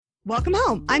Welcome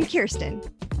home. I'm Kirsten.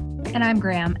 And I'm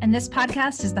Graham, and this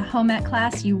podcast is the home ec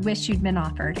class you wish you'd been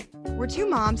offered. We're two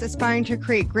moms aspiring to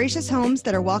create gracious homes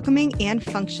that are welcoming and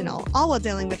functional, all while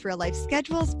dealing with real-life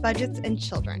schedules, budgets, and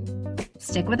children.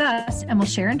 Stick with us, and we'll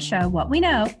share and show what we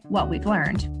know, what we've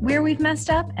learned, where we've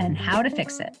messed up, and how to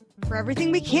fix it. For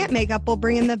everything we can't make up, we'll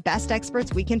bring in the best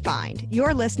experts we can find.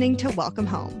 You're listening to Welcome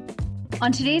Home.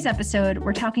 On today's episode,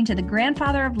 we're talking to the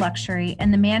grandfather of luxury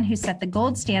and the man who set the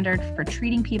gold standard for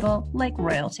treating people like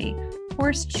royalty,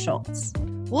 Horst Schulze.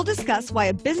 We'll discuss why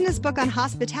a business book on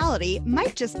hospitality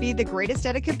might just be the greatest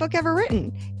etiquette book ever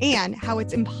written, and how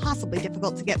it's impossibly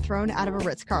difficult to get thrown out of a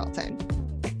Ritz-Carlton.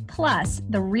 Plus,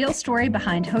 the real story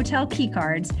behind hotel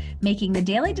keycards, making the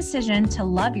daily decision to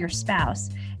love your spouse,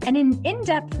 and an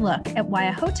in-depth look at why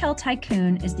a hotel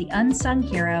tycoon is the unsung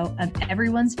hero of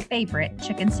everyone's favorite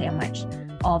chicken sandwich.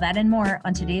 All that and more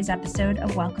on today's episode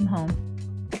of Welcome Home.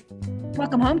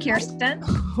 Welcome home, Kirsten.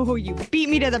 Oh, you beat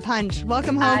me to the punch.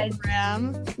 Welcome home,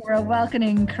 Graham. We're a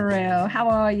welcoming crew. How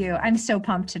are you? I'm so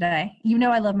pumped today. You know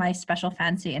I love my special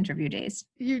fancy interview days.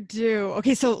 You do.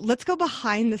 Okay, so let's go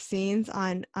behind the scenes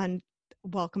on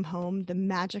Welcome Home, the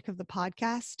magic of the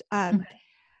podcast. Okay.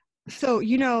 So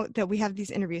you know that we have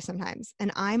these interviews sometimes,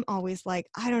 and I'm always like,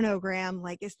 I don't know, Graham,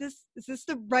 like, is this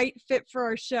the right fit for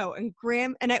our show? And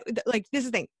Graham, and I, like, this is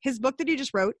the thing, his book that he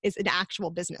just wrote is an actual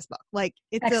business book. Like,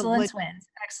 it's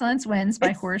Excellence Wins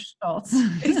by Horst Schulze.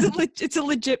 It's a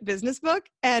legit business book.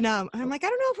 And I'm like, I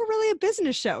don't know if we're really a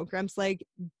business show. Graham's like,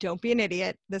 don't be an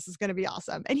idiot. This is going to be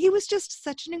awesome. And he was just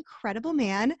such an incredible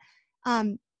man.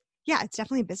 Yeah, it's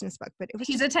definitely a business book, but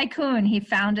he's a tycoon. He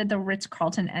founded the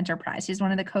Ritz-Carlton enterprise. He's one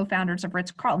of the co-founders of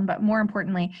Ritz-Carlton, but more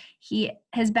importantly,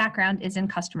 his background is in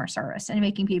customer service and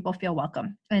making people feel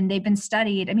welcome. And they've been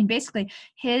studied. I mean, basically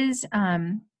his,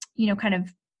 kind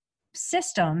of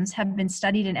systems have been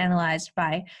studied and analyzed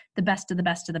by the best of the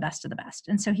best of the best of the best.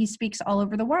 And so he speaks all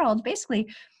over the world, basically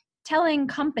telling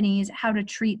companies how to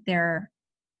treat their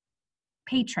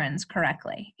patrons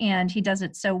correctly. And he does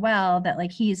it so well that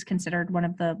like he's considered one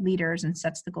of the leaders and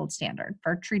sets the gold standard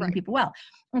for treating people well.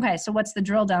 Okay, so what's the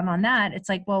drill down on that? It's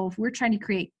like, well, if we're trying to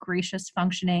create gracious,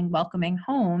 functioning, welcoming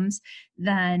homes,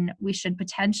 then we should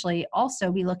potentially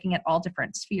also be looking at all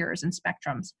different spheres and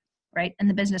spectrums, right? And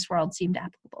the business world seemed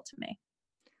applicable to me.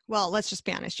 Well, let's just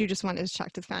be honest. You just wanted to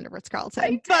talk to the founder of Ritz-Carlton. I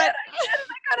kind of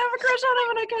have a crush on him,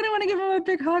 and I kind of want to give him a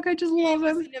big hug. I just love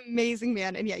him. He's an amazing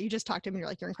man. And yeah, you just talked to him and you're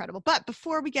like, you're incredible. But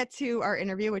before we get to our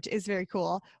interview, which is very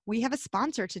cool, we have a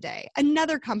sponsor today.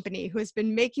 Another company who has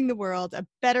been making the world a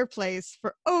better place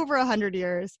for over 100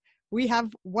 years. We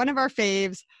have one of our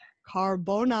faves,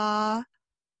 Carbona.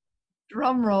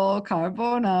 Drum roll,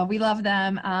 Carbona. We love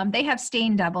them. They have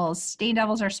Stain Devils. Stain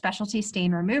Devils are specialty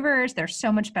stain removers. They're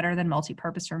so much better than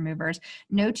multi-purpose removers.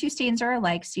 No two stains are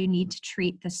alike, so you need to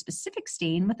treat the specific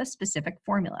stain with a specific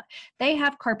formula. They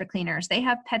have carpet cleaners. They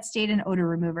have pet stain and odor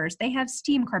removers. They have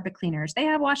steam carpet cleaners. They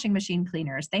have washing machine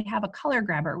cleaners. They have a color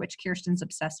grabber, which Kirsten's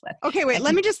obsessed with. Okay, wait,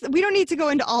 we don't need to go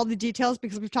into all the details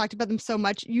because we've talked about them so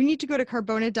much. You need to go to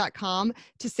carbona.com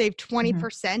to save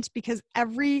 20% because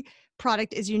every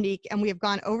product is unique, and we have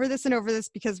gone over this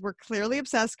because we're clearly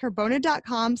obsessed.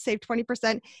 Carbona.com, save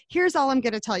 20%. Here's all I'm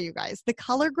going to tell you guys. The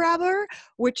color grabber,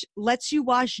 which lets you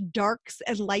wash darks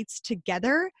and lights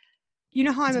together. You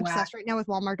know how I'm obsessed right now with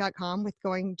Walmart.com with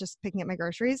picking up my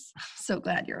groceries? So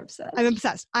glad you're obsessed. I'm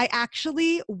obsessed. I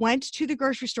actually went to the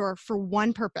grocery store for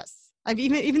one purpose. I've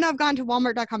even though I've gone to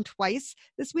Walmart.com twice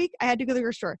this week, I had to go to the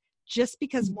grocery store just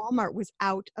because Walmart was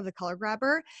out of the color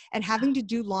grabber, and having to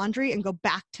do laundry and go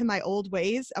back to my old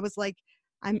ways. I was like,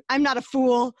 I'm not a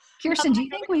fool. Kirsten, do you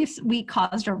think we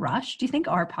caused a rush? Do you think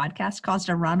our podcast caused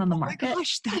a run on the market? Oh my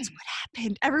gosh, that's what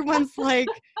happened. Everyone's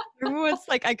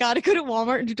like, I got to go to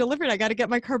Walmart and do delivery. I got to get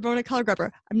my Carbona color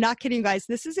grabber. I'm not kidding you guys.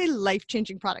 This is a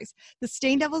life-changing product. The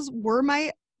Stain Devils were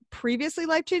my previously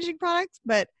life-changing products,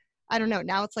 but I don't know.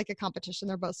 Now it's like a competition.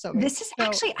 They're both so This is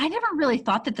actually, I never really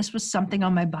thought that this was something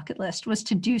on my bucket list, was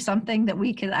to do something that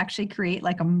we could actually create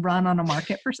like a run on a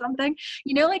market for something.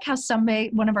 You know, like how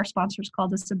one of our sponsors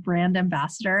called us a brand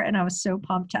ambassador, and I was so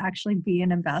pumped to actually be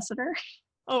an ambassador.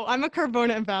 Oh, I'm a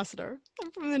Carbona ambassador. I'm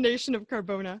from the nation of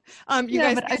Carbona.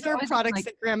 Guys, these are products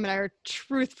that Graham and I are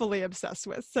truthfully obsessed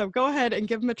with. So go ahead and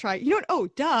give them a try. You know what? Oh,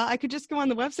 duh. I could just go on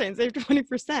the website and save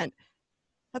 20%.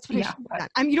 That's what I should have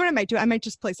done. You know what I might do? I might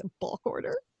just place a bulk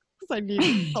order because I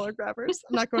need color grabbers.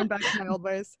 I'm not going back to my old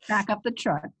ways. Back up the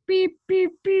truck. Beep,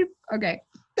 beep, beep. Okay.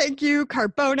 Thank you,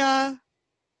 Carbona.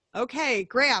 Okay,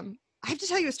 Graham, I have to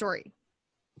tell you a story.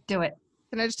 Do it.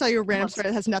 Can I just tell you a random story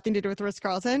that has nothing to do with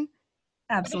Ritz-Carlton?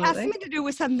 Absolutely. It has something to do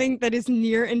with something that is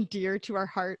near and dear to our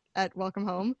heart at Welcome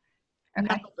Home. Okay.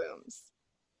 Knuckle booms.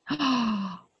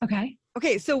 Okay.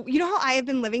 Okay, so you know how I have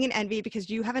been living in envy because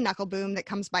you have a knuckle boom that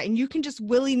comes by and you can just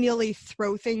willy-nilly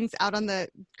throw things out on the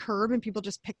curb and people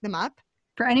just pick them up?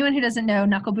 For anyone who doesn't know,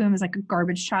 knuckle boom is like a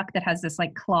garbage truck that has this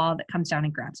like claw that comes down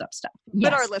and grabs up stuff.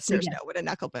 But our listeners know what a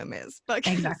knuckle boom is. But,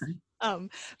 exactly.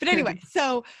 But anyway,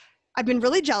 so I've been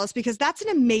really jealous because that's an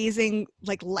amazing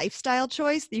like lifestyle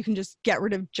choice that you can just get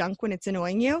rid of junk when it's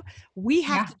annoying you. We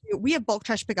have bulk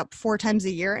trash pickup 4 times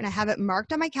a year and I have it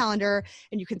marked on my calendar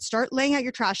and you can start laying out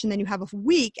your trash and then you have a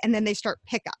week and then they start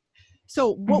pickup.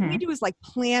 So what we do is like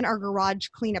plan our garage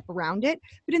cleanup around it.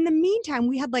 But in the meantime,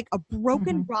 we had like a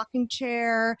broken rocking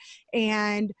chair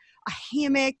and a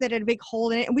hammock that had a big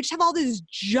hole in it. And we just have all this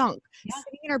junk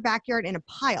sitting in our backyard in a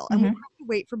pile. And we have to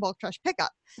wait for bulk trash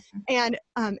pickup. And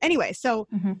anyway, so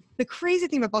the crazy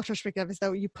thing about bulk trash pickup is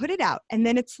though you put it out and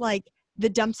then it's like the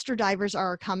dumpster divers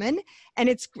are coming and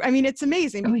it's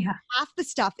amazing. Oh, yeah. Half the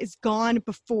stuff is gone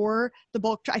before the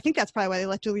bulk. I think that's probably why they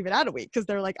let you leave it out a week because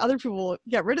they're like, other people will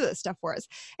get rid of this stuff for us.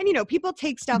 And, you know, people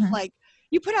take stuff like,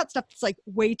 you put out stuff that's like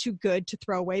way too good to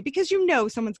throw away because you know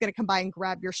someone's going to come by and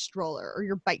grab your stroller or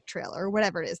your bike trailer or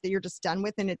whatever it is that you're just done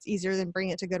with and it's easier than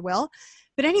bringing it to Goodwill.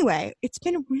 But anyway, it's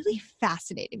been really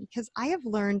fascinating because I have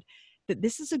learned that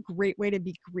this is a great way to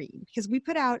be green because we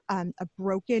put out a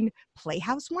broken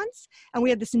playhouse once and we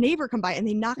had this neighbor come by and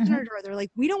they knocked on our door. They're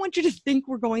like, we don't want you to think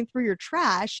we're going through your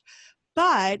trash,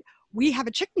 but we have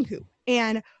a chicken coop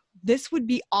and this would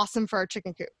be awesome for our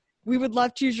chicken coop. We would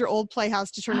love to use your old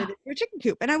playhouse to turn it into a chicken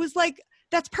coop. And I was like,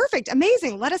 that's perfect.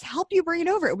 Amazing. Let us help you bring it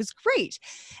over. It was great.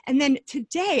 And then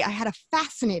today I had a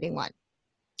fascinating one.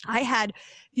 I had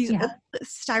these old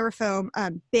styrofoam,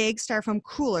 big styrofoam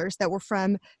coolers that were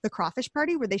from the crawfish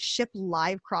party where they ship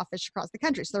live crawfish across the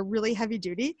country. So they're really heavy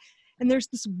duty. And there's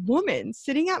this woman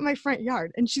sitting out in my front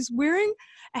yard and she's wearing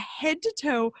a head to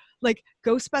toe, like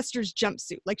Ghostbusters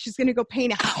jumpsuit. Like she's going to go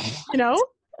paint a house, you know?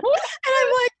 And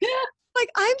I'm like,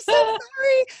 I'm so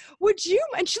sorry. Would you?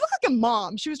 And she looked like a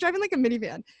mom. She was driving like a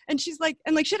minivan and she's like,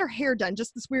 and like she had her hair done,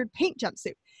 just this weird paint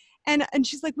jumpsuit. And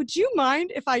she's like, would you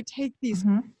mind if I take these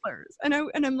coolers? And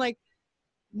I'm like,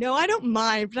 no, I don't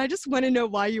mind, but I just want to know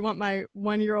why you want my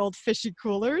 1-year-old fishy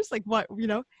coolers. Like what, you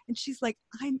know? And she's like,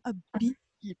 I'm a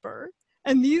beekeeper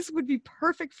and these would be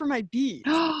perfect for my bees.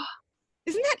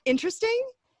 Isn't that interesting?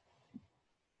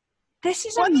 This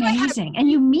is amazing. And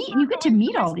you get to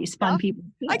meet all these fun people.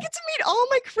 I get to meet all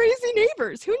my crazy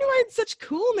neighbors. Who knew I had such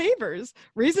cool neighbors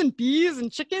raising bees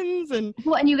and chickens and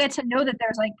you get to know that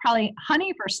there's like probably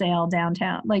honey for sale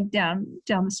downtown, like down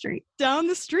the street. Down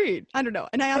the street. I don't know.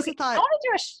 And I also thought I want to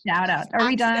do a shout out. Are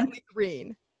we done?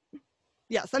 Green.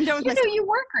 Yes, I'm done with my you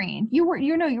were green. You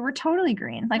were totally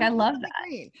green. Like I love that.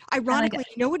 Green. Ironically,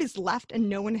 you know what is left and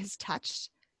no one has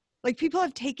touched? Like people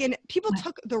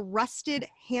took the rusted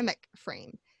hammock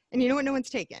frame and you know what no one's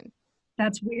taken?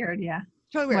 That's weird. Yeah.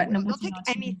 Totally weird. They'll take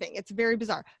anything. It's very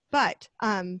bizarre. But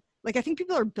like I think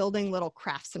people are building little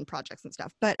crafts and projects and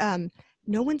stuff, but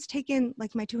no one's taken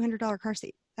like my $200 car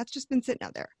seat. That's just been sitting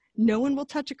out there. No one will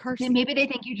touch a car seat. Maybe they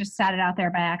think you just sat it out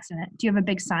there by accident. Do you have a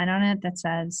big sign on it that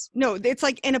says? No, it's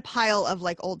like in a pile of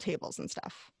like old tables and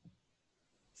stuff.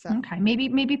 So. Okay,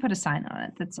 maybe put a sign on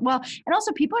it. And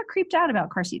also people are creeped out about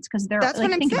car seats because they're that's like,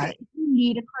 what I'm think saying. about it. You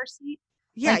need a car seat.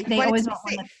 Yeah, like, they always want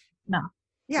one. No.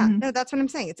 Yeah, no, that's what I'm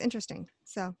saying. It's interesting.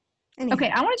 So, anyway. Okay,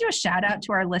 I want to do a shout out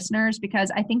to our listeners because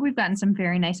I think we've gotten some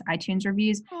very nice iTunes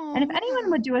reviews. And if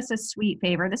anyone would do us a sweet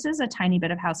favor, this is a tiny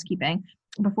bit of housekeeping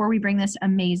before we bring this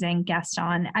amazing guest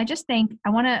on. I just think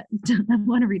I want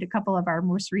to read a couple of our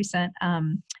most recent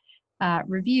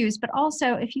reviews, but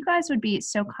also if you guys would be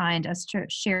so kind as to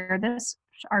share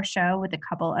our show with a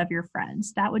couple of your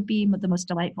friends, that would be the most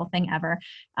delightful thing ever.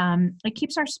 It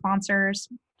keeps our sponsors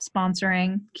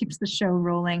sponsoring, keeps the show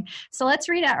rolling. So let's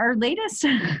read out our latest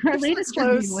review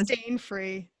was stain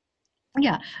free.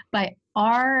 Yeah, by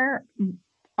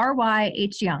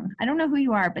RYH Young. I don't know who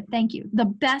you are, but thank you. The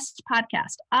best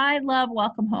podcast. I love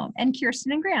Welcome Home and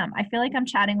Kirsten and Graham. I feel like I'm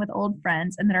chatting with old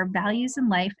friends and that our values in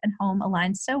life and home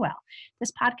align so well.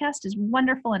 This podcast is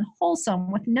wonderful and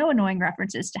wholesome with no annoying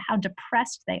references to how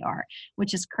depressed they are,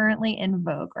 which is currently in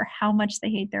vogue, or how much they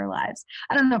hate their lives.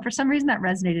 I don't know. For some reason that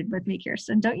resonated with me,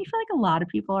 Kirsten. Don't you feel like a lot of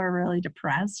people are really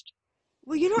depressed?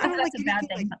 Well, you know, I don't that's a bad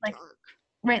thing, but like dark.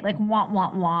 Right, like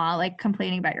wah, like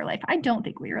complaining about your life. I don't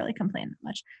think we really complain that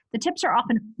much. The tips are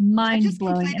often mind-blowing. I just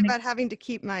complained about having to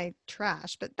keep my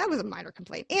trash, but that was a minor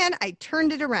complaint. And I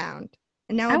turned it around.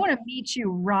 And now I want to meet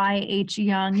you, Rye H.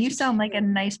 Young. You sound like a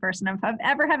nice person. If I'm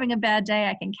ever having a bad day,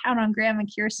 I can count on Graham and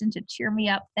Kirsten to cheer me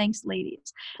up. Thanks,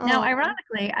 ladies. Now,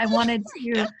 ironically, I wanted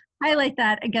to highlight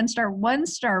that against our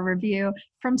 1-star review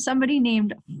from somebody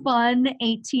named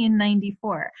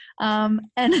Fun1894. And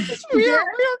we are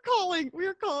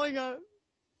calling a.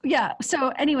 Yeah. So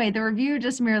anyway, the review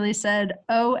just merely said,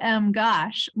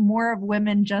 gosh, more of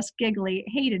women just giggly,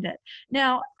 hated it.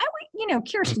 Now,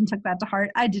 Kirsten took that to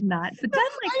heart. I did not. But then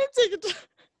I didn't take it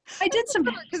I did some,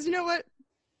 because you know what?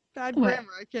 Bad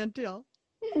grammar. I can't deal.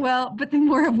 Well, but the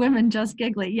more of women just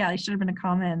giggly. Yeah, there should have been a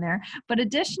comma in there. But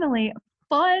additionally,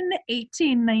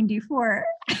 Fun1894.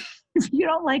 If you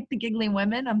don't like the giggly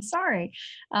women, I'm sorry.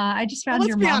 I just found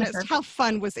your moniker. Let's be honest. How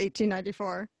fun was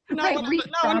 1894? Not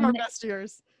one of our best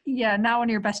years. Yeah, not one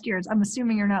of your best years. I'm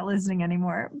assuming you're not listening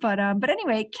anymore. But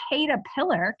anyway,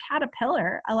 Caterpillar,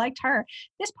 I liked her.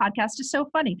 This podcast is so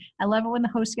funny. I love it when the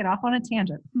hosts get off on a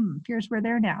tangent. Here's where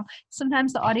they're now.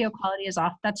 Sometimes the audio quality is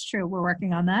off. That's true. We're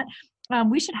working on that.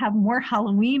 We should have more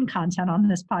Halloween content on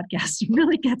this podcast. It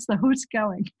really gets the host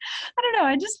going. I don't know.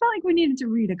 I just felt like we needed to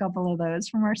read a couple of those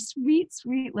from our sweet,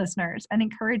 sweet listeners and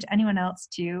encourage anyone else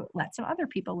to let some other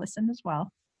people listen as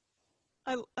well.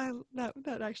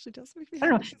 That actually does make me happy.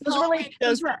 I don't know.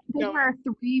 Those were our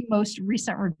 3 most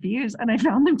recent reviews, and I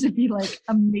found them to be like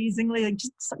amazingly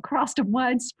just across a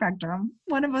wide spectrum.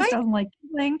 One of us doesn't like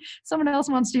giggling, someone else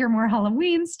wants to hear more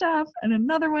Halloween stuff, and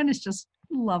another one is just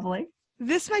lovely.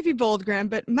 This might be bold, Graham,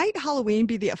 but might Halloween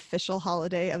be the official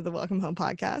holiday of the Welcome Home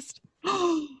podcast?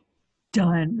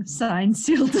 Done. Signed,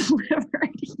 sealed,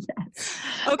 delivered. Yes.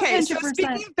 Okay, 100%. So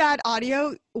speaking of bad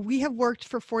audio, we have worked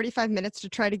for 45 minutes to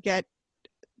try to get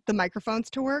the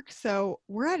microphones to work. So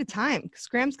we're out of time because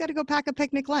Graham's got to go pack a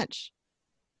picnic lunch.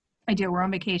 I do. We're on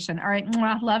vacation. All right.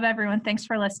 Love everyone. Thanks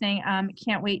for listening.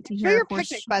 Can't wait to hear your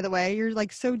picnic, by the way. You're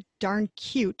like so darn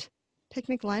cute.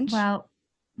 Picnic lunch. Well,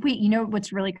 wait, you know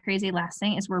what's really crazy? Last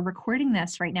thing is we're recording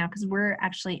this right now because we're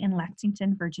actually in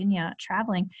Lexington, Virginia,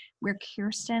 traveling, where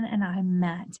Kirsten and I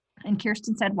met. And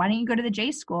Kirsten said, why don't you go to the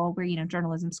J school, where,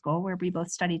 journalism school, where we both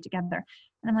studied together.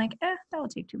 And I'm like, that will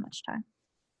take too much time.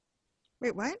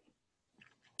 Wait, what?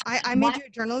 I made you a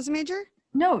journalism major?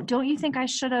 No, don't you think I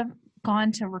should have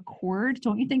gone to record?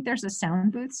 Don't you think there's a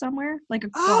sound booth somewhere, like a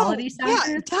quality sound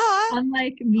booth? Duh.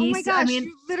 Unlike me, oh my gosh,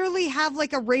 you literally have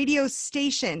like a radio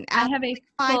station. I have a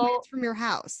 5 minutes from your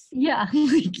house. Yeah,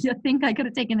 you think I could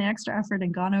have taken the extra effort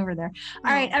and gone over there?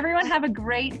 All right, everyone, have a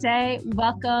great day.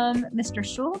 Welcome, Mr.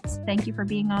 Schultz. Thank you for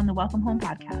being on the Welcome Home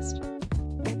podcast.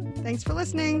 Thanks for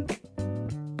listening.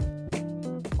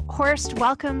 Horst,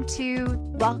 welcome to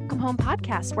Welcome Home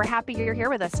podcast. We're happy you're here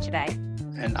with us today.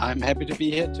 And I'm happy to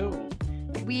be here too.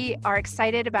 We are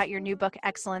excited about your new book,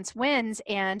 Excellence Wins.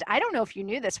 And I don't know if you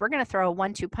knew this. We're going to throw a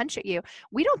 1-2 punch at you.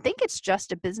 We don't think it's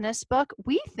just a business book.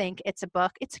 We think it's a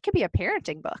book. It could be a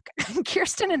parenting book.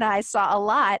 Kirsten and I saw a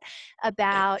lot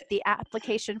about the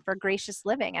application for gracious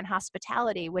living and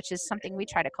hospitality, which is something we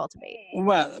try to cultivate.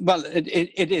 Well,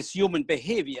 it is human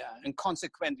behavior, and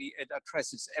consequently, it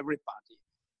addresses everybody.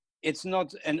 It's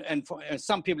not, and for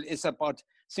some people, it's about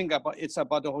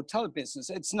the hotel business.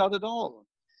 It's not at all.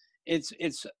 It's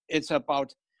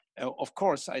about, of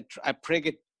course, I break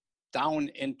it down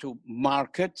into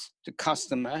market, the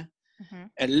customer,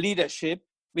 and leadership,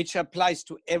 which applies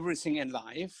to everything in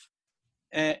life,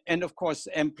 and of course,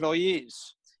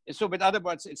 employees. So, with other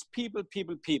words, it's people.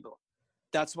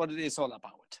 That's what it is all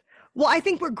about. Well, I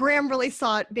think where Graham really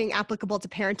saw it being applicable to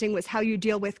parenting was how you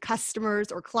deal with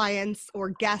customers or clients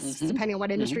or guests, depending on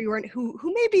what industry you're in, who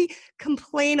maybe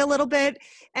complain a little bit,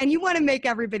 and you want to make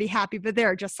everybody happy, but there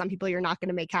are just some people you're not going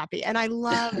to make happy. And I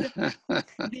loved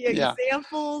the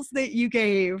examples that you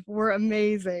gave were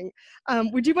amazing.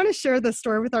 Would you want to share the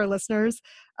story with our listeners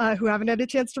who haven't had a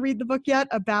chance to read the book yet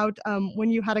about when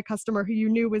you had a customer who you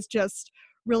knew was just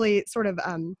really sort of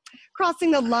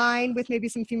crossing the line with maybe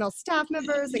some female staff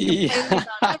members and complaining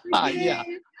about everything? Yeah.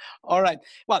 All right.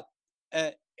 Well,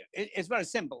 it's very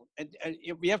simple.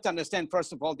 We have to understand,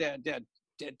 first of all, there are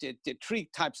 3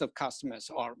 types of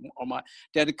customers,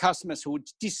 they're the customers who are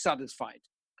dissatisfied,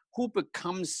 who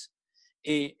becomes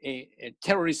a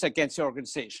terrorist against the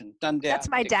organization. That's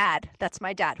my dad,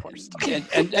 Horst.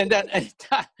 And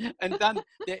then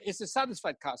there is the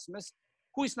satisfied customers,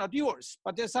 who is not yours,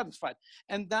 but they're satisfied.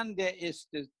 And then there is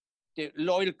the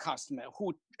loyal customer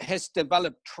who has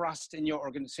developed trust in your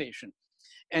organization.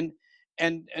 And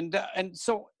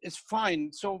so it's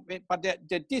fine. So, but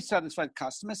the dissatisfied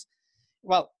customers,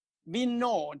 well, we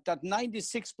know that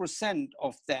 96%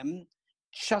 of them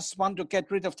just want to get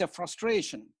rid of their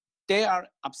frustration. They are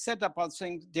upset about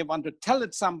things. They want to tell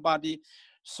it somebody.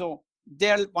 So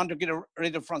they want to get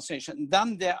rid of frustration.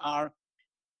 Then there are,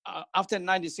 after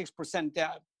 96%, there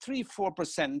are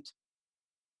 3-4%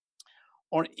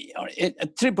 or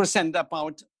 3%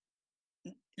 about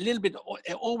little bit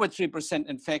over 3%,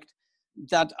 in fact,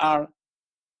 that are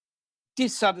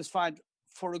dissatisfied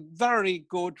for a very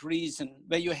good reason,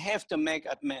 where you have to make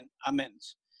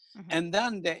amends. Mm-hmm. And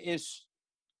then there is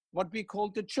what we call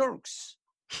the jerks.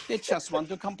 They just want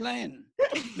to complain.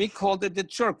 We called it the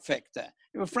jerk factor.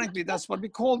 Well, frankly, that's what we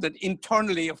called it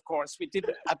internally. Of course, we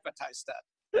didn't advertise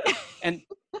that.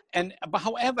 But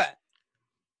however,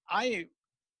 I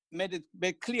made it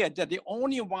very clear that the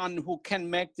only one who can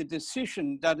make the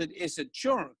decision that it is a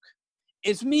jerk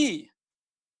is me.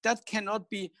 That cannot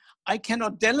be. I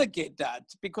cannot delegate that,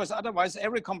 because otherwise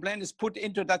every complaint is put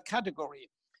into that category.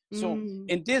 So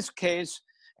in this case,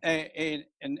 a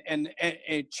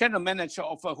general manager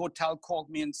of a hotel called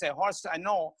me and said, Horst, I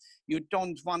know you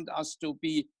don't want us to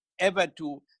be ever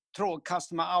to throw a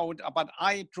customer out, but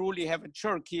I truly have a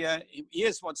jerk here.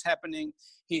 Here's what's happening.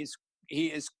 He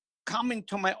is coming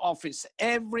to my office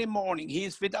every morning. He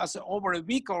is with us over a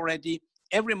week already,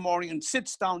 every morning, and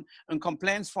sits down and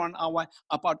complains for an hour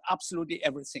about absolutely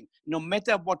everything. No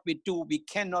matter what we do, we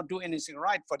cannot do anything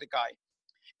right for the guy.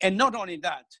 And not only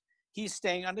that, he's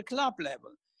staying on the club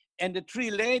level. And the 3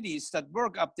 ladies that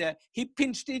work up there, he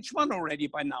pinched each one already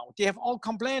by now. They have all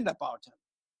complained about him.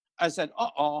 I said,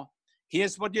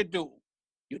 here's what you do.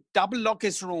 You double lock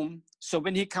his room, so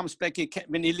when he comes back,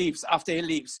 after he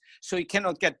leaves, so he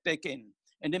cannot get back in.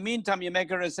 In the meantime, you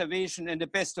make a reservation in the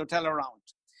best hotel around.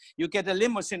 You get a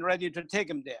limousine ready to take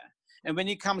him there. And when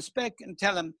he comes back, and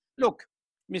tell him, look,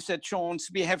 Mr.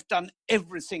 Jones, we have done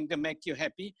everything to make you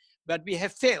happy, but we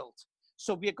have failed.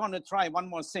 So we're going to try one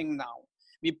more thing now.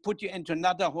 We put you into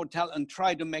another hotel and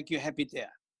try to make you happy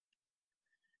there.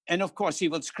 And of course, he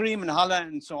will scream and holler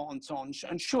and so on and so on.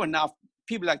 And sure enough,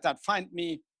 people like that find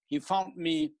me. He found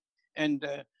me and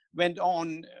went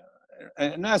on.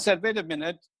 And I said, wait a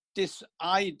minute,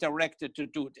 I directed to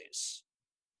do this.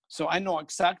 So I know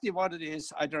exactly what it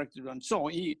is I directed on. So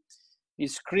he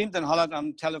screamed and hollered on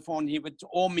the telephone. He would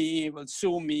owe me, he will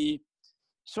sue me.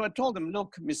 So I told him,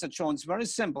 look, Mr. Jones, very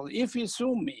simple. If you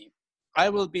sue me, I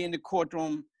will be in the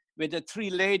courtroom with the 3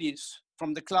 ladies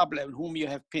from the club level whom you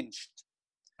have pinched.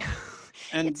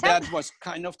 And that was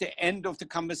kind of the end of the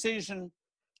conversation.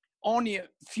 Only a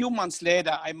few months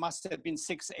later, I must have been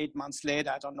 6-8 months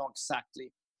later, I don't know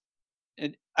exactly.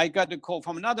 I got a call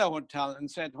from another hotel and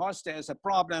said, Horst, there's a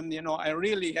problem. You know, I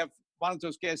really have one of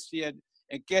those guests here,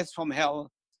 a guest from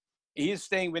hell. He is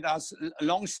staying with us, a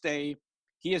long stay.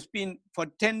 He has been for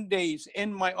 10 days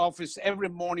in my office every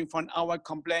morning for an hour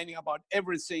complaining about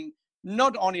everything.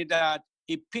 Not only that,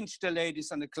 he pinched the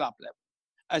ladies on the club level.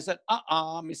 I said,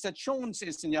 Mr. Jones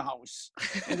is in your house.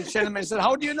 And the gentleman said,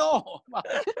 how do you know?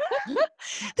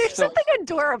 There's something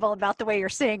adorable about the way you're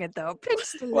saying it, though.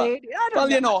 Pinch the lady. Well,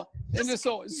 you know, and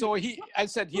I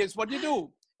said, here's what you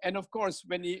do. And of course,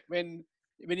 when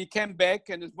he came back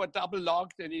and it was double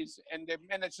locked, and the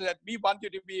manager said, we want you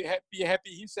to be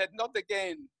happy. He said, not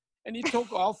again. And he took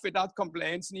off without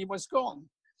complaints, and he was gone.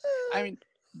 I mean,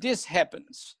 this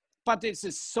happens, but this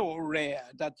is so rare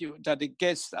that the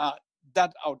guests are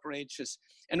that outrageous.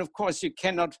 And of course, you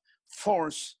cannot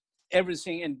force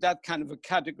everything in that kind of a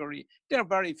category. There are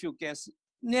very few guests.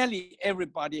 Nearly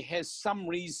everybody has some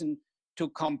reason to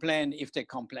complain if they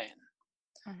complain.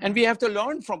 Mm-hmm. And we have to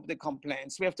learn from the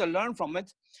complaints. We have to learn from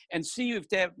it and see if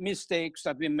there are mistakes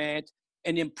that we made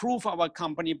and improve our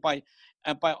company by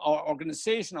our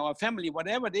organization, our family,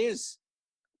 whatever it is,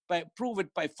 prove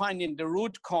it by finding the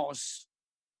root cause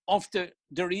of the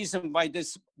reason why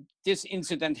this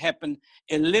incident happened,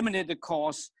 eliminate the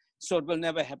cause so it will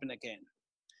never happen again.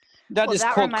 That is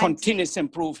called continuous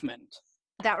improvement.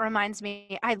 That reminds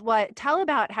me, tell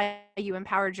about how you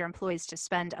empowered your employees to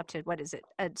spend up to,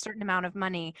 a certain amount of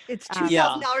money. It's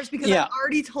 $2,000 because I've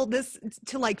already told this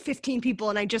to like 15 people,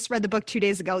 and I just read the book 2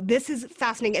 days ago. This is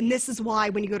fascinating. And this is why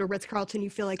when you go to Ritz-Carlton, you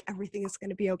feel like everything is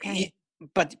going to be okay.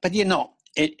 But you know,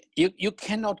 you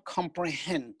cannot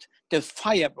comprehend the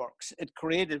fireworks it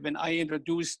created when I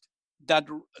introduced that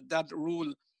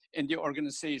rule in the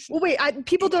organization. Well, wait,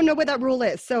 people don't know what that rule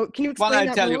is. So can you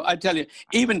explain that rule? I'll tell you.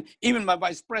 Even my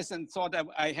vice president thought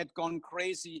I had gone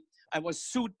crazy. I was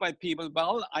sued by people.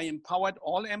 Well, I empowered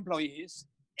all employees,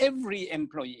 every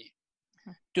employee,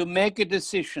 to make a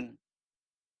decision.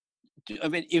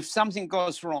 If something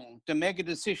goes wrong, to make a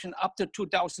decision up to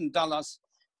 $2,000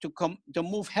 to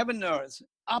move heaven and earth,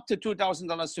 up to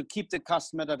 $2,000 to keep the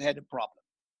customer that had a problem,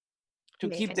 to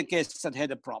keep the guests that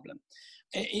had a problem.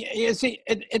 You see,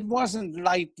 it wasn't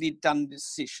lightly done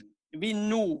decision. We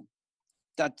knew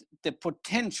that the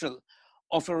potential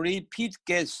of a repeat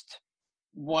guest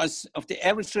of the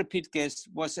average repeat guest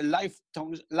was a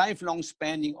lifelong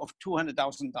spending of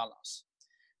 $200,000.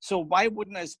 So why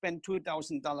wouldn't I spend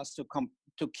 $2,000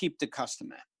 to keep the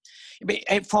customer?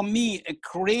 For me, a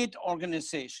great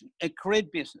organization, a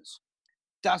great business,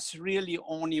 does really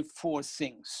only 4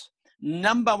 things.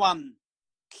 Number 1,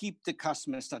 keep the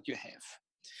customers that you have.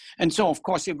 And so, of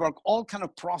course, you work all kind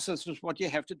of processes, what you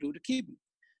have to do to keep them.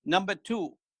 Number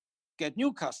 2, get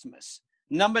new customers.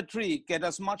 Number 3, get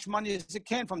as much money as you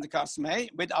can from the customer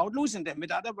without losing them.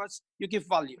 In other words, you give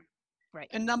value. Right.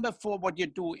 And number 4, what you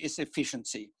do is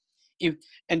efficiency.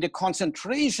 And the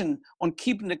concentration on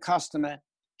keeping the customer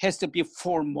has to be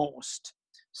foremost.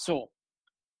 So,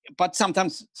 but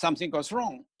sometimes something goes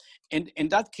wrong. And in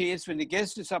that case, when the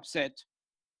guest is upset,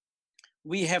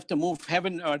 we have to move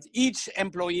heaven and earth. Each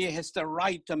employee has the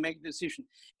right to make a decision.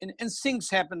 And things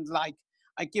happen like,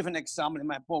 I give an example in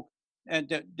my book.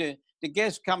 The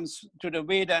guest comes to the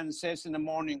waiter and says in the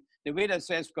morning, the waiter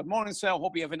says, "Good morning, sir,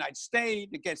 hope you have a nice stay."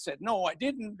 The guest said, "No, I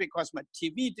didn't, because my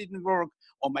TV didn't work,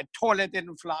 or my toilet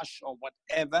didn't flush, or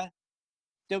whatever."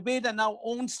 The waiter now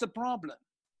owns the problem.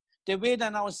 The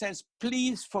waiter now says,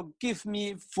 "Please forgive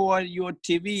me for your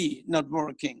TV not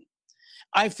working.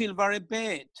 I feel very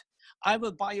bad. I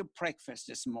will buy you breakfast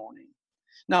this morning."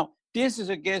 Now, this is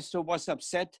a guest who was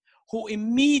upset, who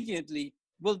immediately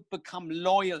will become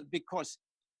loyal, because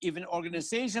if an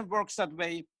organization works that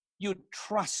way, you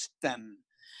trust them.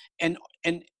 And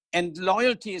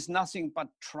loyalty is nothing but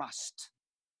trust.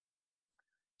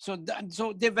 So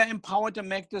they were empowered to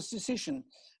make this decision.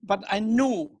 But I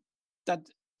knew that,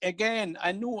 again,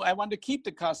 I want to keep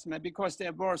the customer because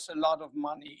they're worth a lot of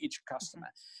money, each customer.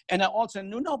 And I also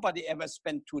knew nobody ever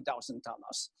spent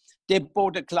 $2,000. They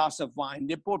bought a glass of wine,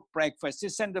 they bought breakfast, they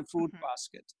sent a fruit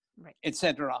basket, right,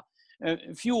 etc.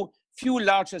 A few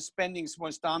larger spendings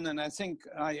was done, and I think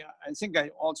I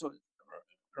also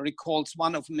recalls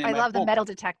one of them in I my love book. the metal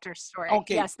detector story.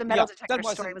 Okay. Yes, the metal detector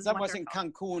story was that wonderful. was in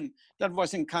Cancun. That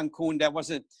was in Cancun. There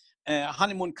was a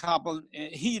honeymoon couple.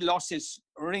 He lost his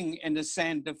ring in the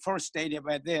sand the first day they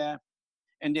were there,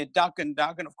 and they dug and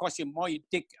dug. And of course, the more you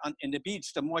dig in the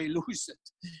beach, the more you lose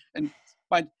it. And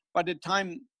by the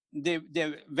time they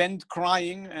went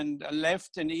crying and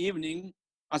left in the evening,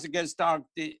 as it gets dark,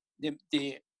 the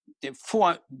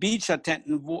 4 beach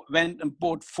attendants went and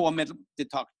bought 4 metal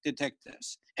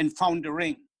detectors and found the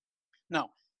ring.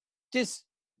 Now, this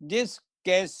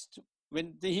guest,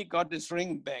 when he got this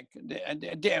ring back,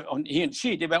 he and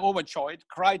she, they were overjoyed,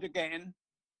 cried again,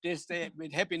 this day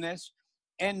with happiness,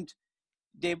 and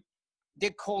they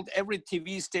called every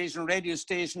TV station, radio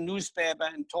station, newspaper,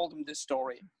 and told them this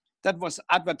story. That was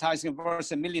advertising worth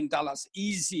 $1 million,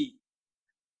 easy.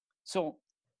 So,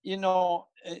 you know,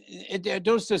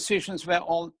 those decisions were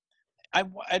all,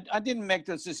 I didn't make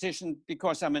those decisions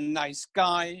because I'm a nice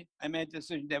guy. I made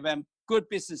decisions, they were good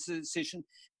business decision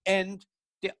and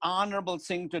the honorable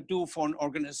thing to do for an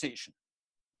organization.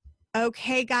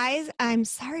 Okay, guys, I'm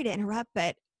sorry to interrupt,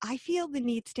 but I feel the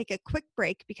need to take a quick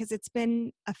break because it's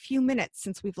been a few minutes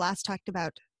since we've last talked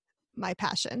about my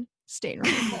passion, stain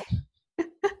removal.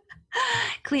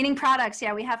 Cleaning products.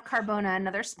 Yeah, we have Carbona,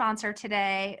 another sponsor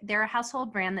today. They're a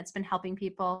household brand that's been helping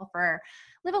people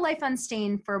live a life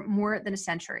unstained for more than a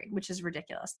century, which is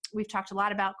ridiculous. We've talked a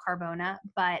lot about Carbona,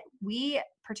 but we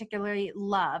particularly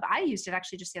love, I used it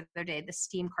actually just the other day, the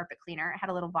steam carpet cleaner. It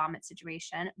had a little vomit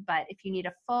situation, but if you need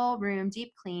a full room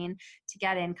deep clean to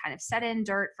get in kind of set in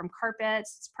dirt from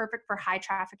carpets, it's perfect for high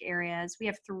traffic areas. We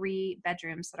have 3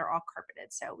 bedrooms that are all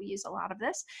carpeted, so we use a lot of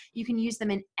this. You can use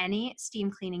them in any steam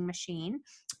cleaning machine.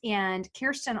 And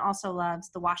Kirsten also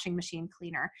loves the washing machine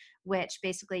cleaner, which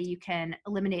basically you can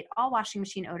eliminate all washing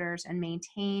machine odors and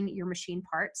maintain your machine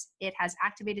parts. It has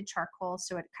activated charcoal,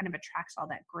 so it kind of attracts all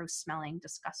that gross smelling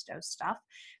disgusto stuff.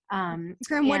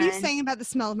 Graham, what are you saying about the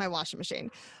smell of my washing machine?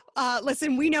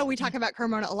 Listen, we know we talk about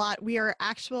Carbona a lot. We are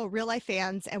actual real life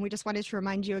fans, and we just wanted to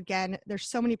remind you again, there's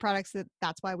so many products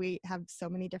that's why we have so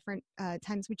many different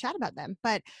times we chat about them.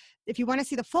 But if you want to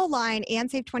see the full line and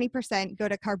save 20%, go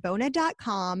to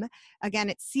carbona.com. Again,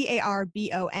 it's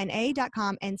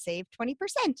carbona.com and save 20%.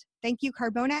 Thank you,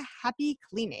 Carbona. Happy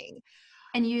cleaning.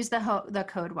 And use the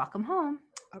code Welcome Home.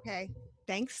 Okay.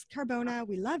 Thanks, Carbona.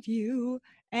 We love you.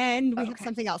 And we have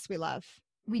something else we love.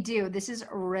 We do. This is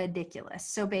ridiculous.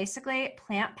 So basically,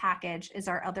 Plant Package is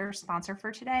our other sponsor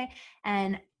for today.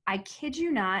 And I kid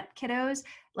you not, kiddos,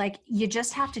 like you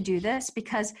just have to do this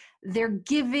because they're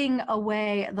giving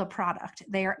away the product.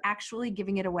 They are actually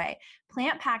giving it away.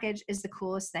 Plant Package is the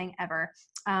coolest thing ever.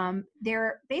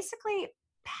 They're basically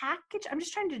package. I'm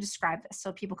just trying to describe this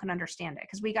so people can understand it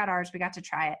because we got ours. We got to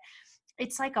try it.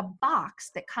 It's like a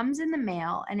box that comes in the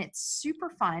mail and it's super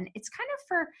fun. It's kind of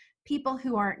for people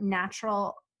who are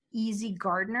natural easy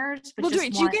gardeners. But Well,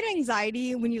 just do you get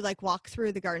anxiety when you like walk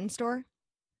through the garden store?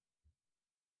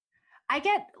 I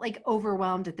get like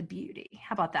overwhelmed at the beauty.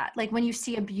 How about that? Like when you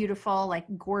see a beautiful, like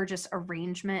gorgeous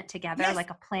arrangement together, Yes. like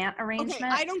a plant arrangement. Okay,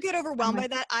 I don't get overwhelmed by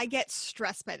that. I get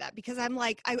stressed by that because I'm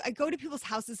like, I go to people's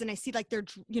houses and I see like their,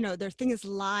 their thing is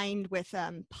lined with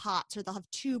pots, or they'll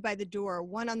have two by the door,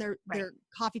 one on their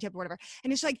coffee table or whatever.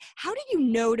 And it's like, how do you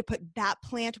know to put that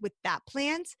plant with that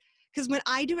plant? Because when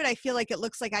I do it, I feel like it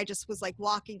looks like I just was like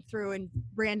walking through and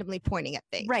randomly pointing at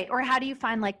things. Right. Or how do you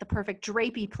find like the perfect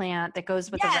drapey plant that goes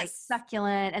with the right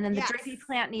succulent? And then the drapey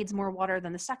plant needs more water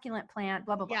than the succulent plant,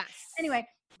 blah, blah, blah. Yes. Anyway,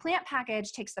 Plant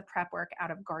Package takes the prep work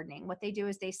out of gardening. What they do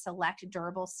is they select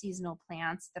durable seasonal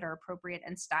plants that are appropriate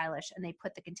and stylish, and they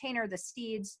put the container, the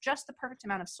seeds, just the perfect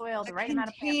amount of soil, the right amount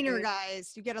of plant food,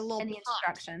 guys. You get a little and the pot.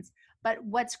 instructions. But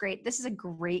what's great, this is a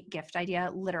great gift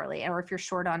idea, literally, or if you're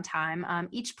short on time,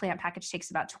 each plant package takes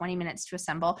about 20 minutes to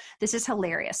assemble. This is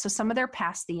hilarious. So some of their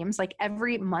past themes, like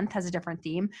every month has a different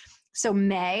theme. So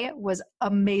May was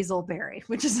a basilberry,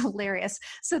 which is hilarious.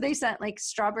 So they sent like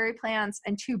strawberry plants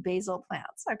and 2 basil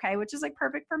plants, okay, which is like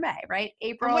perfect for May, right?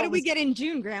 April. And what did we get in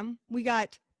June, Graham? We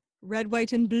got red,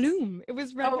 white, and bloom. It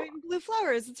was red, white, and blue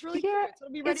flowers. It's really cute. So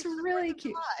it'll be ready it's really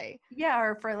cute. July. Yeah,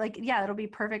 or for like, it'll be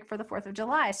perfect for the 4th of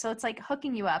July. So it's like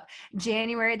hooking you up.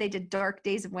 January, they did Dark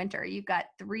Days of Winter. You've got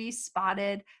 3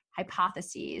 spotted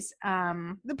hypotheses.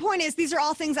 The point is, these are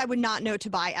all things I would not know to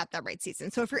buy at that right season.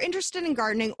 So if you're interested in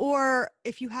gardening, or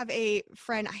if you have a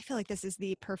friend, I feel like this is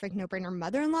the perfect no-brainer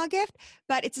mother-in-law gift,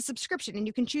 but it's a subscription, and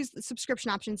you can choose the subscription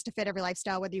options to fit every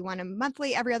lifestyle, whether you want a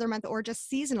monthly, every other month, or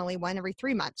just seasonally, one every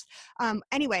 3 months.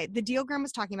 Anyway, the deal Graham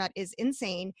was talking about is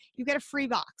insane. You get a free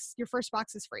box. Your first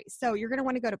box is free. So you're going to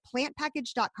want to go to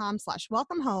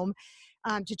plantpackage.com/welcome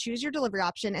to choose your delivery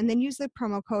option, and then use the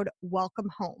promo code welcome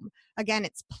home. Again,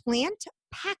 it's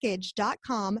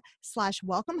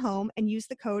plantpackage.com/welcome home, and use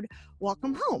the code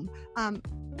welcome home.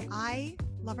 I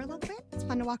love our little plant. It's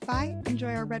fun to walk by,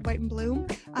 enjoy our red, white, and bloom.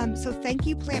 So thank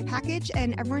you, Plant Package,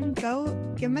 and everyone go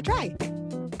give them a try.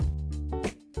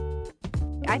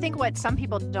 I think what some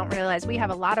people don't realize, we have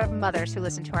a lot of mothers who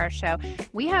listen to our show.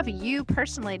 We have you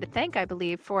personally to thank, I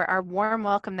believe, for our warm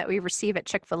welcome that we receive at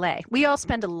Chick-fil-A. We all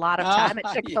spend a lot of time at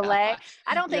Chick-fil-A. Yeah.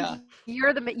 I don't think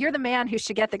you're the man who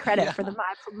should get the credit for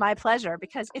my pleasure,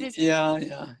 because it is. Yeah.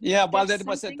 Well,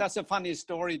 that's a funny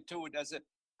story too. There's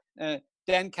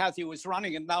Dan Cathy was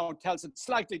running and now tells it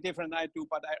slightly different than I do,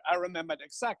 but I remember it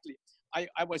exactly.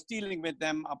 I was dealing with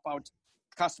them about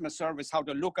customer service, how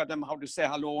to look at them, how to say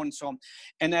hello, and so on.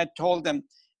 And I told them,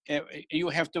 you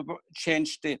have to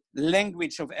change the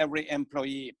language of every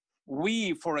employee.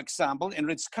 We, for example, in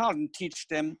Ritz-Carlton, teach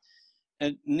them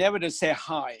never to say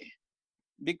hi.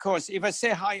 Because if I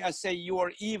say hi, I say you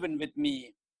are even with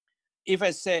me. If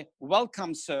I say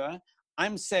welcome, sir,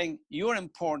 I'm saying you're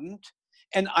important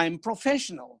and I'm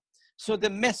professional. So the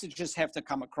messages have to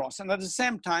come across. And at the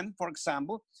same time, for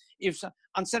example, if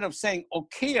instead of saying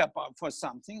okay for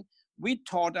something, we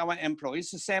taught our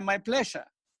employees to say my pleasure.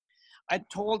 I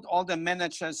told all the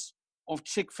managers of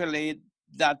Chick-fil-A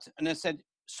that, and I said,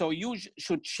 so you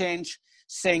should change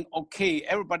saying okay.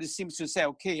 Everybody seems to say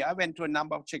okay. I went to a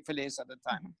number of Chick-fil-A's at the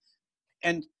time.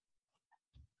 And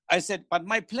I said, but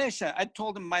my pleasure, I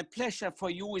told them my pleasure for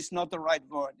you is not the right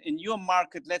word. In your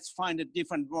market, let's find a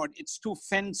different word. It's too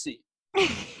fancy.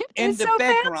 In the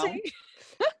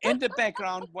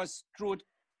background was Truett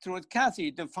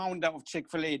Cathy, the founder of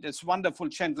Chick-fil-A, this wonderful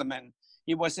gentleman.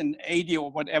 He was in 80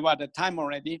 or whatever at the time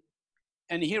already.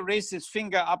 And he raised his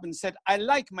finger up and said, I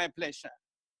like my pleasure.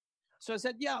 So I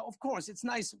said, yeah, of course, it's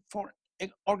nice for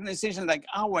an organization like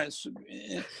ours,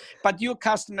 but your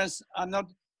customers are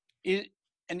not, and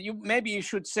maybe you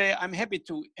should say, I'm happy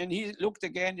to. And he looked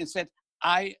again and said,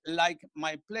 I like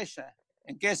my pleasure.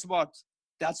 And guess what?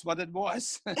 That's what it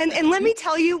was. and let me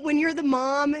tell you, when you're the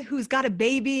mom who's got a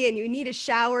baby and you need a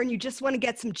shower and you just want to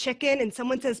get some chicken and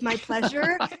someone says my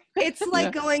pleasure, it's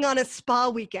like going on a spa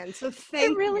weekend. So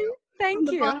thank you.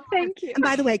 Thank you. And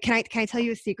by the way, can I tell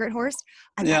you a secret, Horst?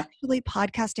 I'm actually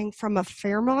podcasting from a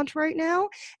Fairmont right now,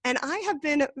 and I have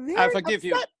been very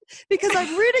upset because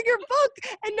I'm reading your book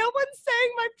and no one's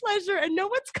saying my pleasure and no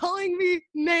one's calling me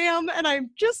ma'am, and I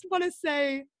just want to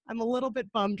say I'm a little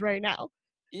bit bummed right now.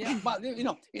 Yeah, but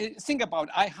think about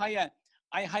it. I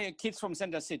hire kids from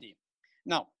Center City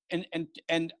now, and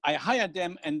I hire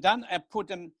them, and then I put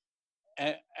them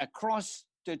across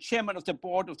the chairman of the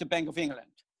board of the Bank of England.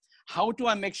 How do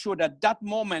I make sure that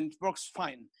moment works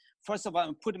fine? First of all,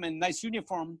 I put them in a nice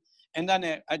uniform, and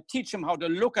then I teach them how to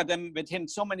look at them within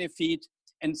so many feet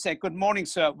and say, good morning,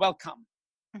 sir, welcome.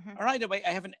 Right away,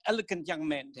 I have an elegant young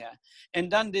man there.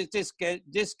 And then this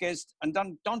guest, and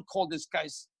then don't call this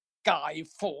guy,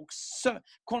 folks, sir,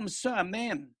 call him sir,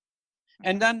 ma'am.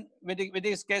 And then when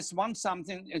this guest wants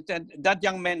something, that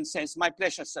young man says, my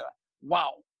pleasure, sir.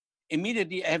 Wow.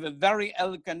 Immediately, I have a very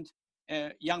elegant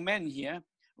young man here,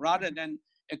 rather than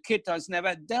a kid that's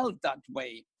never dealt that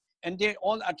way. And they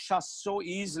all adjust so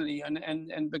easily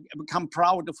and become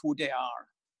proud of who they are,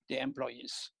 the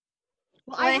employees.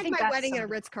 Well, I had my wedding at a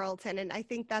Ritz-Carlton, and I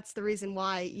think that's the reason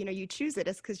why, you choose it,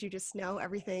 is because you just know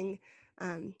everything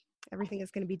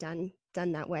is going to be done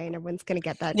that way, and everyone's going to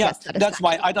get that. Yeah, that's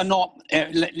why I don't know.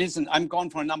 Listen, I'm gone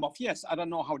for a number of years. I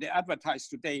don't know how they advertise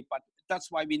today, but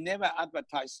that's why we never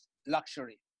advertise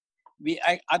luxury. We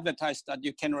advertise that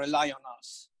you can rely on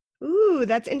us. Ooh,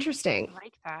 that's interesting. I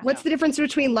like that. What's the difference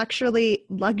between luxury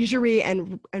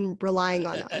and relying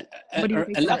on us? What do you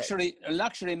think?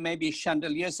 Luxury may be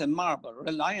chandeliers and marble.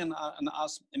 Relying on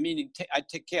us, meaning I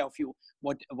take care of you,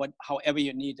 however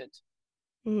you need it.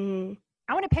 Mm.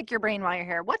 I want to pick your brain while you're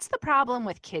here. What's the problem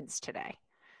with kids today?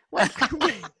 The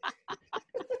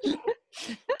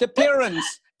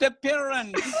parents.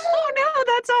 Oh no,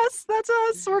 that's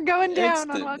us. We're going down.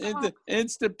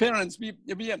 It's the parents.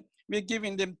 We're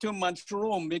giving them too much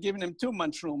room.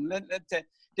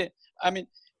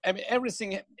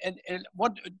 Everything. And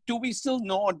what do we still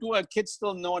know? Do our kids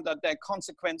still know that there are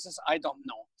consequences? I don't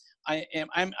know.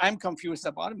 I'm confused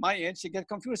about it. My age, you get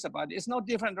confused about it. It's no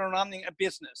different than running a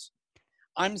business.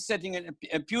 I'm setting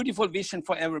a beautiful vision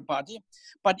for everybody.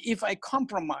 But if I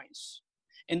compromise,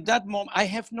 in that moment, I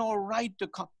have no right to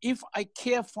if I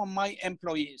care for my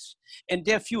employees and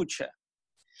their future,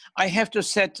 I have to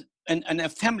set, and a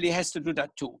family has to do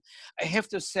that too. I have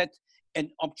to set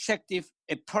an objective,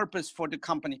 a purpose for the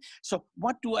company. So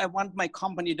what do I want my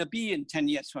company to be in 10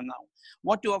 years from now?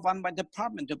 What do I want my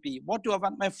department to be? What do I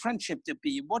want my friendship to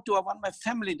be? What do I want my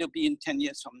family to be in 10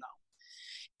 years from now?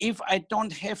 If I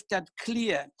don't have that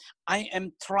clear, I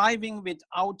am driving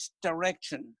without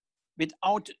direction.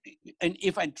 And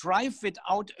if I drive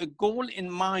without a goal in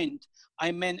mind,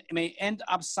 I may end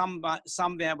up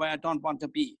somewhere where I don't want to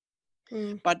be.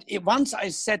 But once I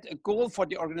set a goal for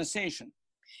the organization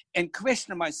and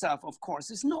question myself, of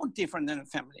course, it's no different than a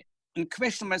family, and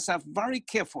question myself very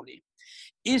carefully,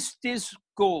 is this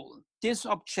goal, this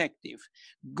objective,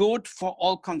 good for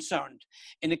all concerned?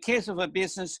 In the case of a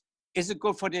business, is it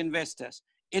good for the investors?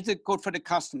 Is it good for the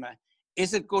customer?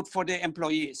 Is it good for the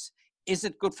employees? Is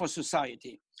it good for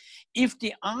society? If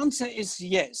the answer is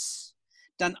yes,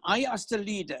 then I, as the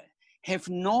leader, have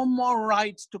no more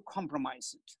right to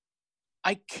compromise it.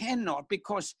 I cannot,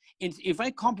 because if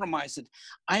I compromise it,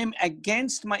 I am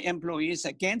against my employees,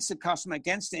 against the customer,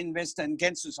 against the investor, and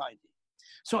against society.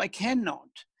 So I cannot,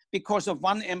 because of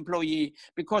one employee,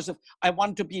 because of I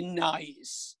want to be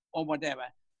nice or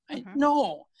whatever.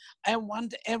 No, I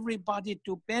want everybody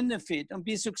to benefit and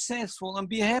be successful and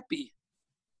be happy.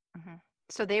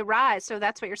 So they rise. So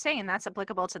that's what you're saying. That's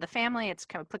applicable to the family. It's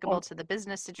applicable to the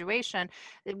business situation.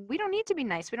 We don't need to be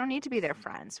nice. We don't need to be their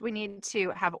friends. We need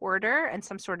to have order and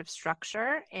some sort of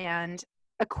structure and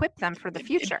equip them for the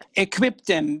future. Equip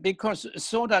them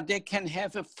so that they can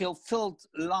have a fulfilled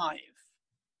life.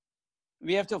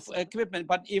 We have to equipment.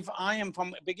 But if I am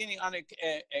from the beginning on a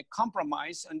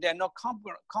compromise, and there are no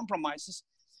compromises,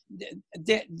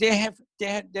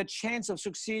 their chance of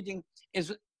succeeding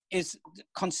is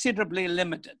considerably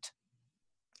limited.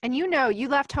 And you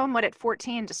left home at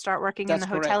 14 to start working in the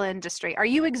hotel industry. Are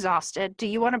you exhausted? Do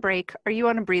you want a break? Are you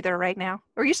on a breather right now?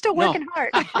 Or are you still working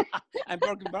hard? I'm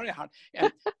working very hard.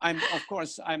 And I'm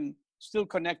still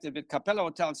connected with Capella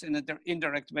Hotels in an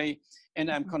indirect way, and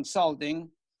I'm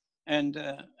consulting and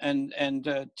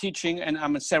teaching, and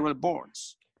I'm on several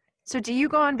boards. So do you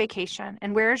go on vacation?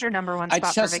 And where is your number one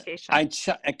spot for vacation? I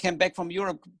came back from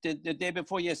Europe the day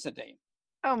before yesterday.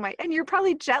 Oh my! And you're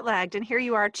probably jet lagged, and here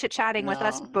you are chit-chatting with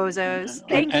us bozos.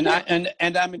 Thank you.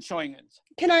 And I'm enjoying it.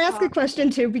 Can I ask a question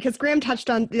too? Because Graham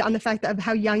touched on the fact of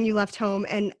how young you left home,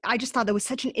 and I just thought that was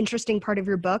such an interesting part of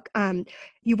your book.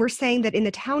 You were saying that in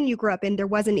the town you grew up in, there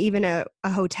wasn't even a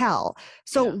hotel.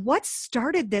 So what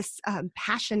started this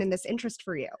passion and this interest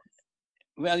for you?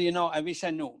 Well, I wish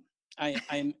I knew.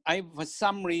 I for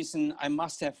some reason, I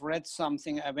must have read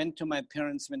something. I went to my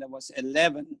parents when I was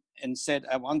 11 and said,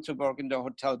 I want to work in the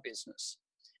hotel business.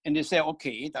 And they say,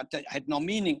 okay, that had no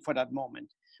meaning for that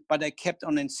moment, but I kept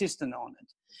on insisting on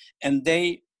it. And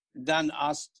they then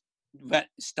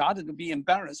started to be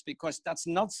embarrassed, because that's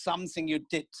not something you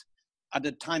did at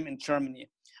the time in Germany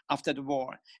after the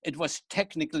war. It was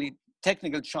technical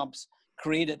jobs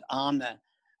created on a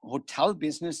hotel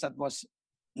business that was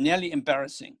nearly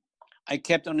embarrassing. I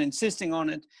kept on insisting on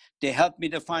it. They helped me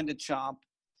to find a job.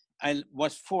 I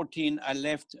was 14. I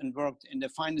left and worked in the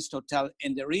finest hotel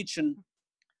in the region.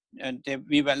 And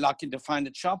we were lucky to find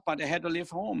a job, but I had to leave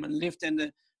home and lived in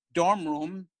the dorm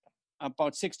room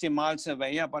about 60 miles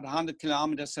away, about 100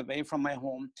 kilometers away from my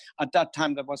home. At that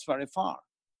time, that was very far.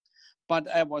 But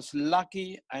I was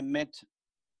lucky. I met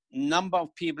a number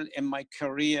of people in my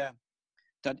career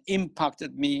that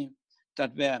impacted me,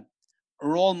 that were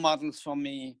role models for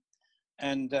me,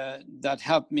 and that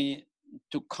helped me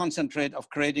to concentrate on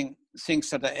creating things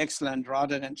that are excellent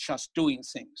rather than just doing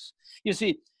things. You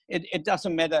see, it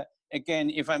doesn't matter, again,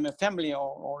 if I'm a family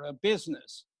or a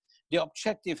business. The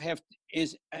objective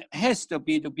has to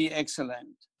be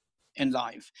excellent in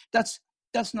life. That's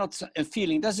not a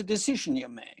feeling. That's a decision you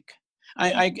make.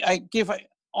 I give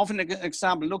often an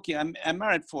example. Look here, I'm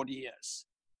married 40 years,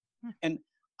 and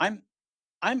I'm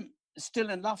still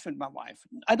in love with my wife.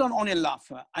 I don't only love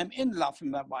her. I'm in love with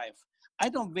my wife. I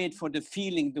don't wait for the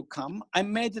feeling to come. I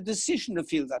made the decision to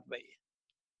feel that way.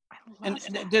 And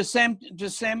the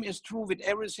same is true with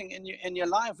everything in your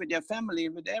life, with your family,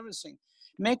 with everything.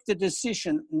 Make the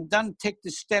decision and then take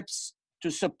the steps to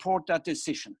support that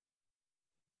decision.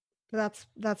 That's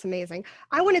amazing.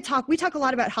 I want to talk. We talk a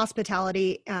lot about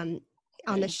hospitality on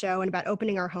the show and about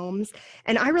opening our homes.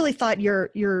 And I really thought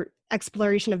your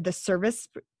exploration of the service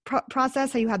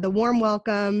process, how you had the warm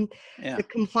welcome, the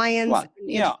compliance,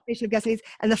 the anticipation of guest needs,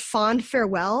 and the fond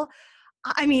farewell.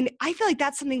 I mean, I feel like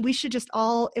that's something we should just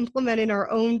all implement in our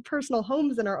own personal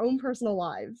homes and our own personal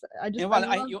lives. It's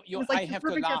like the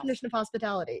perfect definition of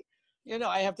hospitality. You know,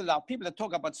 I have to laugh. People that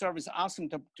talk about service, ask them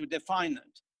to define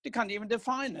it. They can't even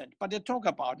define it, but they talk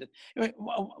about it.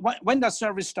 When does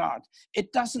service start?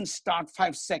 It doesn't start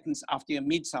 5 seconds after you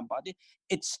meet somebody.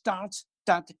 It starts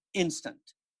that instant.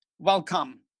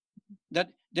 Welcome. That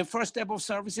the first step of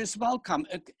service is welcome.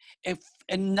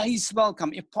 A nice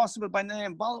welcome, if possible by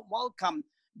name. Welcome,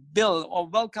 Bill, or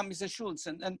welcome, Mr. Schultz,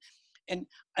 and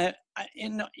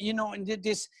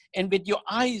this, and with your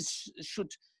eyes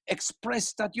should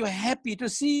express that you're happy to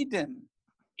see them.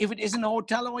 If it is in a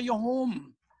hotel or your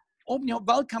home, open your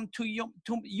welcome to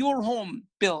your home,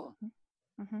 Bill.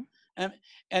 Mm-hmm.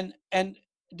 And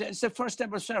that's the first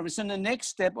step of service. And the next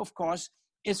step, of course,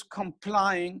 is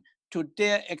complying to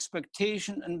their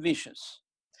expectation and wishes.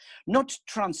 Not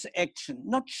transaction,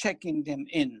 not checking them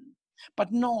in,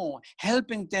 but no,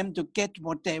 helping them to get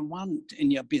what they want in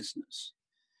your business.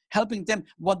 Helping them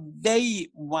what they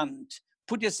want.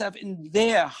 Put yourself in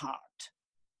their heart.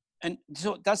 And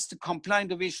so that's the complying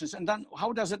to wishes. And then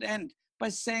how does it end? By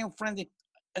saying, friendly,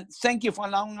 thank you for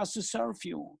allowing us to serve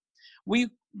you. We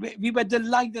were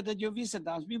delighted that you visited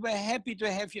us. We were happy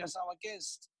to have you as our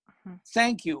guest. Mm-hmm.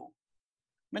 Thank you.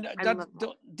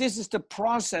 This is the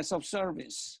process of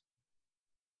service.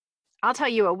 I'll tell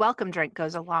you, a welcome drink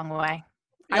goes a long way.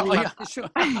 Sure.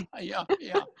 Yeah.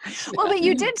 Well, but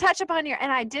you did touch upon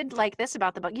and I did like this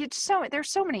about the book. There's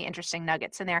so many interesting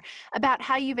nuggets in there about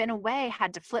how you've, in a way,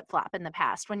 had to flip-flop in the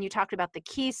past when you talked about the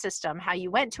key system, how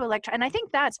you went to and I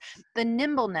think that's the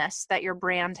nimbleness that your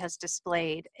brand has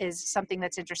displayed is something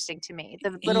that's interesting to me.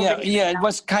 It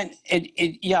was kind.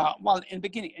 Well, in the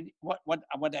beginning,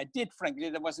 what I did, frankly,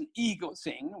 there was an ego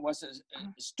thing. It was a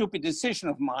stupid decision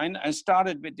of mine. I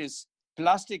started with this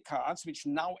plastic cards, which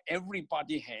now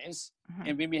everybody has. Mm-hmm.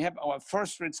 And when we have our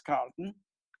first Ritz-Carlton,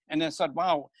 and I thought,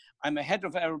 wow, I'm ahead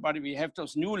of everybody. We have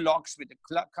those new locks with the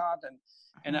card,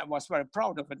 and I was very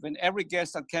proud of it. When every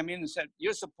guest that came in and said,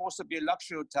 you're supposed to be a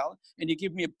luxury hotel, and you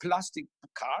give me a plastic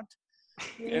card.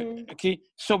 Okay,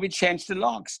 so we changed the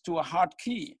locks to a hard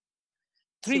key.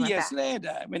 3 years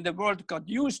later, when the world got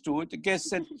used to it, the guest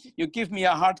said, you give me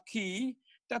a hard key,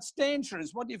 that's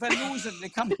dangerous. What if I lose it? They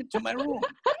come into my room.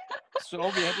 So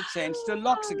we had to change the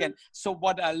locks again. So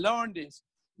what I learned is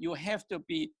you have to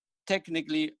be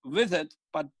technically with it,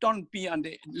 but don't be on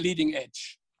the leading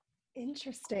edge.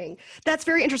 Interesting. That's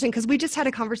very interesting because we just had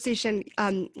a conversation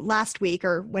last week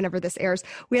or whenever this airs.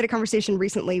 We had a conversation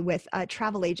recently with a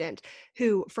travel agent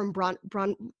who from Graham,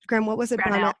 what was it?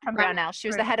 Brownell, from Brownell. She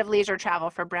was the head of leisure travel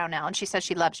for Brownell, and she says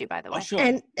she loves you, by the way. Oh, sure.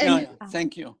 And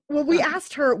thank you. Well, we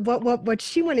asked her what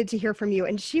she wanted to hear from you,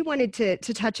 and she wanted to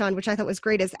touch on, which I thought was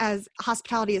great, is as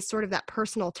hospitality is sort of that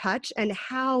personal touch, and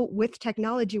how with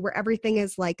technology where everything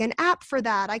is like an app for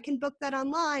that, I can book that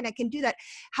online, I can do that.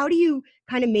 How do you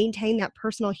kind of maintain that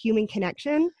personal human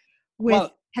connection with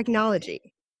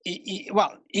technology?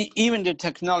 Even the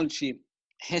technology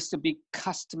has to be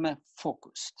customer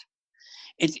focused.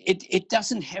 It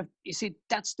doesn't have, you see,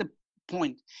 that's the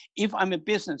point. If I'm a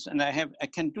business and I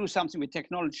can do something with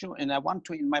technology and I want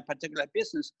to in my particular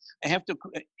business, I have to,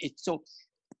 so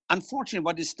unfortunately,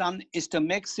 what is done is to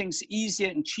make things easier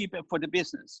and cheaper for the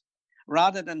business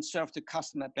rather than serve the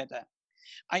customer better.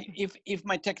 If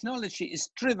my technology is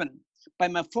driven by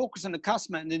my focus on the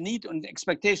customer and the need and the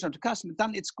expectation of the customer,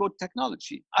 then it's good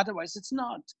technology. Otherwise, it's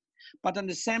not. But at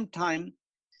the same time,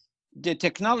 the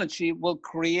technology will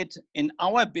create in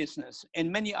our business,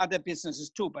 in many other businesses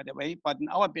too, by the way, but in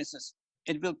our business,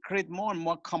 it will create more and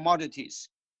more commodities.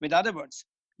 With other words,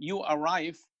 you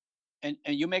arrive and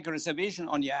you make a reservation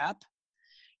on your app,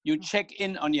 you check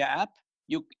in on your app,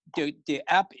 the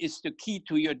app is the key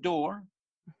to your door.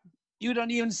 You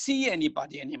don't even see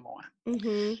anybody anymore.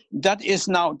 That is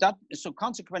now, so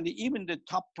consequently, even the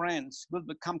top brands will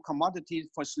become commodities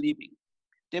for sleeping.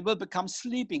 They will become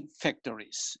sleeping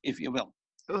factories, if you will.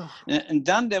 And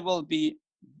then there will be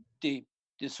the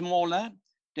smaller,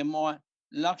 the more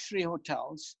luxury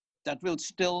hotels that will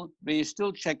still, where you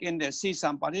still check in there, see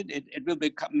somebody. It will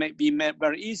be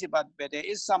very easy, but where there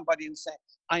is somebody and say,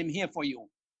 I'm here for you.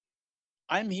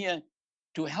 I'm here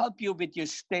to help you with your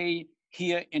stay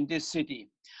here in this city.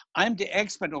 I'm the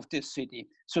expert of this city.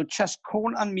 So just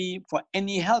call on me for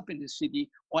any help in the city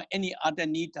or any other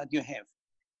need that you have.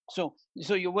 So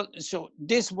it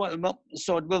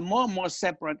will more and more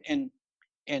separate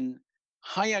in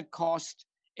higher cost,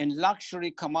 in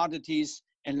luxury commodities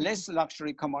and less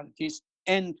luxury commodities,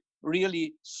 and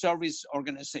really service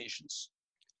organizations.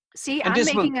 See, and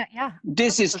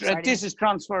this is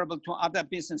transferable to other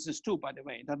businesses too, by the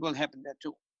way. That will happen there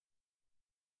too.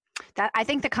 That I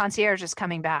think the concierge is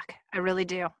coming back. I really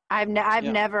do. I've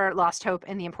never lost hope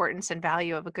in the importance and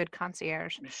value of a good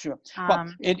concierge. Sure. But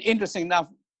interesting enough,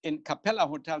 in Capella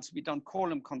hotels, we don't call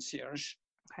them concierge.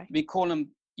 Okay. We call them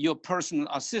your personal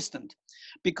assistant.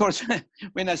 Because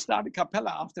when I started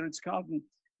Capella after Ritz-Carlton,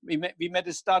 we made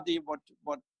a study what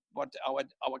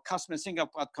our customers think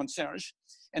about concierge.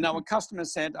 And our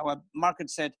customers said, our market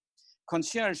said,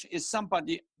 concierge is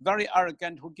somebody very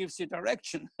arrogant who gives you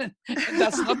direction. And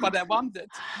that's not what I wanted.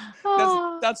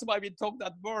 That's why we took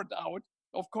that word out.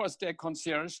 Of course, they're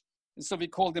concierge. So we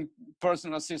call them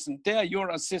personal assistant. They're your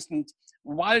assistant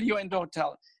while you're in the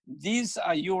hotel. These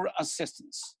are your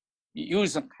assistants.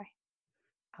 Use them. Okay.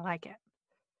 I like it.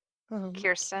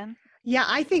 Kirsten? Yeah,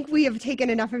 I think we have taken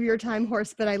enough of your time,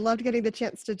 Horst, but I loved getting the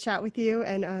chance to chat with you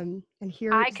and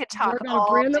hear I could talk about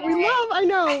a brand that we love. I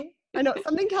know.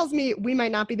 Something tells me we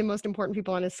might not be the most important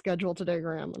people on his schedule today,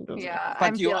 Graham. Yeah,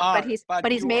 but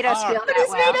he's made us feel that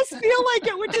way. Made us feel like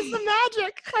it, which is the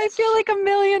magic. I feel like $1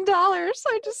 million.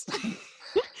 I just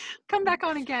come back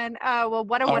on again. Well,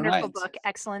 what a wonderful book.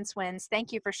 Excellence Wins.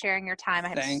 Thank you for sharing your time.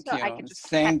 I could just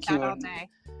Thank you. all day.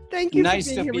 Thank you nice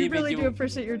for being to here. Be we really with do you.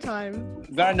 Appreciate your time.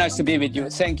 Very nice to be with you.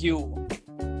 Thank you.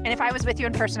 And if I was with you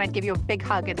in person, I'd give you a big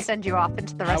hug and send you off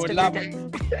into the rest of your day.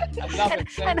 I love it.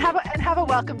 And have a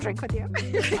welcome drink with you.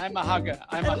 I'm a hugger.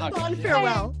 Fond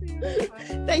farewell.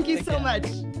 Thank you so much.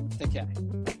 Take care.